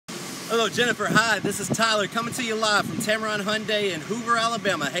Hello, Jennifer. Hi, this is Tyler coming to you live from Tameron Hyundai in Hoover,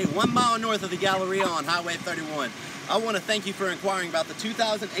 Alabama. Hey, 1 mile north of the Galleria on Highway 31. I want to thank you for inquiring about the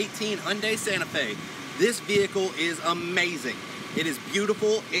 2018 Hyundai Santa Fe. This vehicle is amazing. It is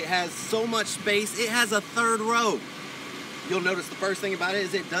beautiful. It has so much space. It has a third row. You'll notice the first thing about it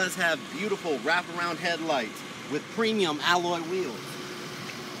is it does have beautiful wraparound headlights with premium alloy wheels.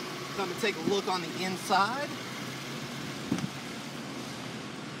 Come and take a look on the inside.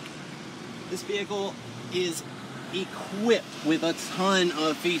 This vehicle is equipped with a ton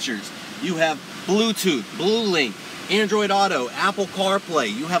of features. You have Bluetooth, BlueLink, Android Auto, Apple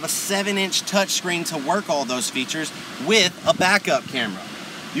CarPlay. You have a 7-inch touchscreen to work all those features with a backup camera.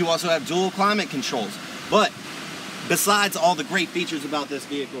 You also have dual climate controls. But besides all the great features about this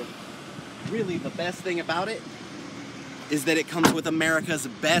vehicle, really the best thing about it is that it comes with America's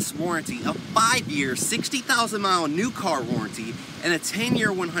best warranty, a 5-year, 60,000 mile new car warranty, and a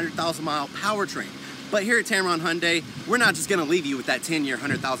 10-year, 100,000 mile powertrain. But here at Tameron Hyundai, we're not just gonna leave you with that 10-year,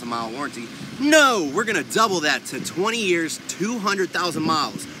 100,000 mile warranty. No, we're gonna double that to 20 years, 200,000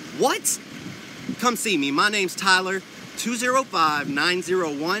 miles. What? Come see me. My name's Tyler,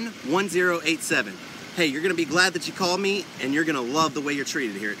 205-901-1087. Hey, you're gonna be glad that you called me, and you're gonna love the way you're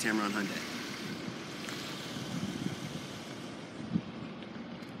treated here at Tameron Hyundai.